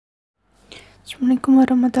Assalamualaikum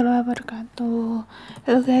warahmatullahi wabarakatuh.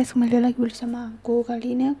 Halo guys, kembali lagi bersama aku.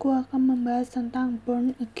 Kali ini aku akan membahas tentang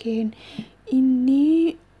Born Again.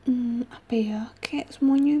 Ini apa ya? Kayak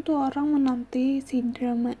semuanya itu orang menanti si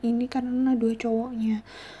drama ini karena dua cowoknya.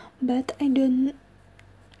 But I don't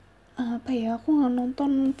aku nggak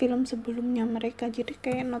nonton film sebelumnya mereka, jadi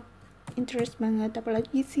kayak not interest banget.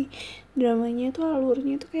 Apalagi sih dramanya itu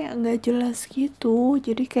alurnya itu kayak nggak jelas gitu.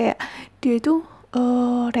 Jadi kayak dia itu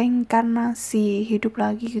reinkarnasi hidup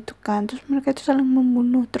lagi gitu kan, terus mereka itu saling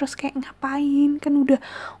membunuh, terus kayak ngapain kan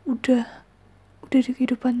udah di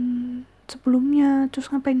kehidupan sebelumnya,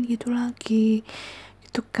 terus ngapain gitu lagi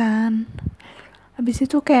gitu kan. Habis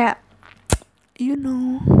itu kayak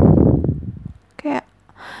kayak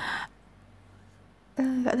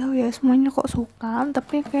nggak tahu ya, semuanya kok suka,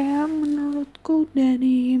 tapi kayak menurutku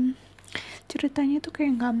dari ceritanya tuh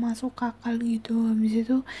kayak nggak masuk akal gitu. Habis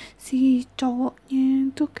itu si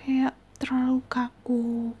cowoknya itu kayak terlalu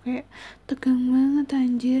kaku, kayak tegang banget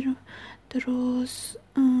anjir. Terus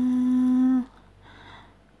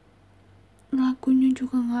lagunya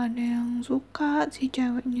juga nggak ada yang suka, si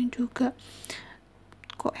ceweknya juga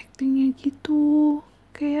kok aktingnya gitu,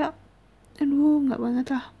 kayak aduh nggak banget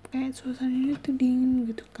lah, kayak suasananya tuh dingin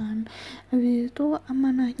gitu kan. Habis itu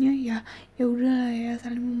amanahnya ya udahlah ya,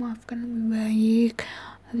 saling memaafkan lebih baik.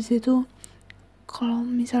 Habis itu kalau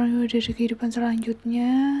misalnya udah di kehidupan selanjutnya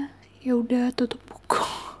ya udah tutup buku.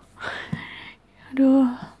 Aduh,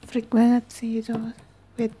 freak banget sih itu.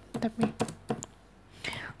 Wait, tapi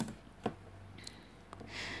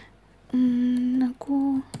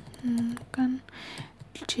aku kan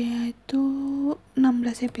dia itu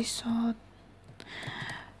 16 episode.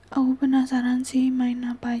 Aku penasaran sih main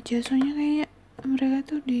apa aja, soalnya kayak mereka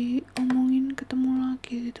tuh diomongin ketemu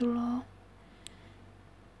lagi gitu loh.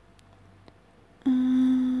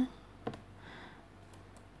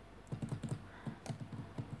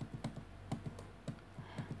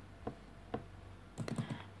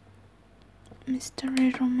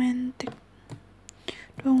 Misteri romantic.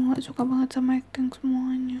 Duh, gak suka banget sama acting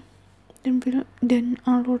semuanya dan film dan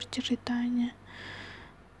alur ceritanya.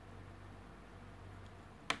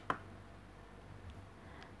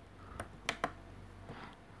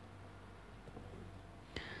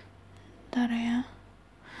 Ntar ya.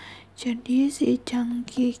 Jadi si Jang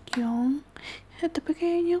Ki Kyung, tapi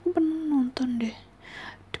kayaknya aku pernah nonton deh,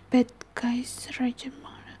 The Bad Guys, Raja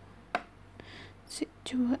mana sih,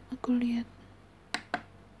 coba aku lihat.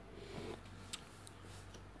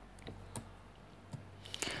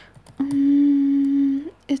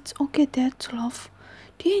 It's Okay That's Love.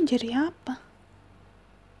 Dia yang jadi apa?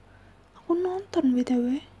 Aku nonton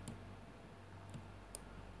btw.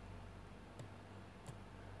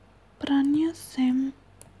 Perannya Sam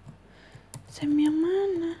yang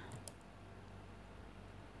mana?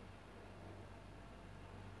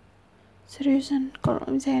 Seriusan, kalau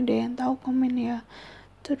misalnya ada yang tahu komen ya.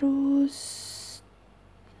 Terus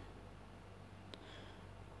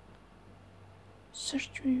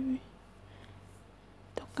search Wiwi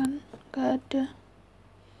itu kan gak ada.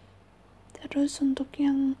 Terus untuk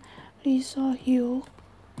yang Lee So Hyuk,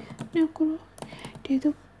 ini dia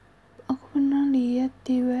itu aku pernah lihat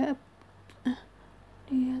di web,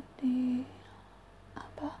 lihat di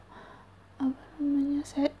apa namanya,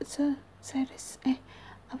 series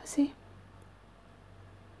apa sih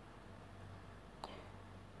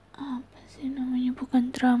namanya,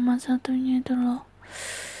 bukan drama, satunya itu loh.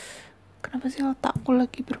 Kenapa sih otakku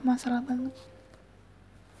lagi bermasalah banget?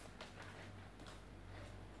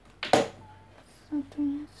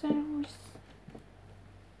 Satunya series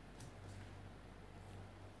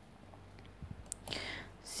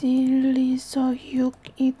si Lee So Hyuk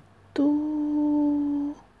itu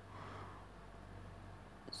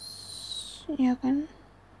ya kan,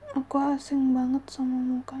 aku asing banget sama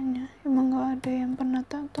mukanya, emang gak ada yang pernah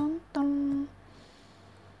tak tonton.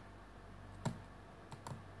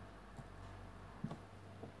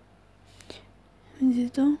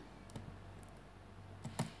 Gitu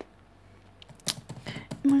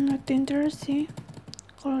emang not interest sih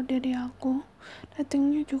kalau dari aku.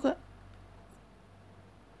 Ratingnya juga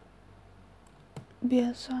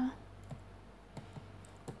biasa.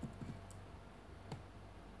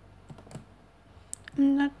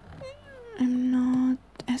 I'm not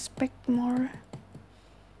expect more.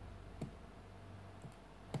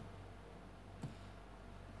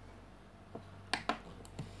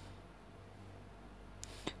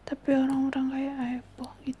 Tapi orang-orang kayak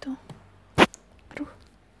heboh gitu. Aduh.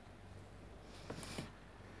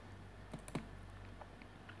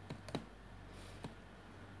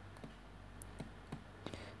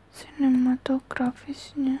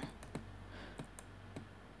 Sinematografisnya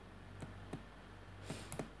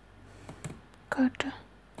wabarakatuh.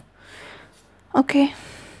 Oke,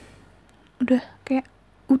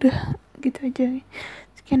 udah gitu aja.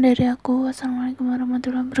 Sekian dari aku. Wassalamualaikum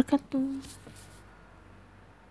warahmatullahi wabarakatuh.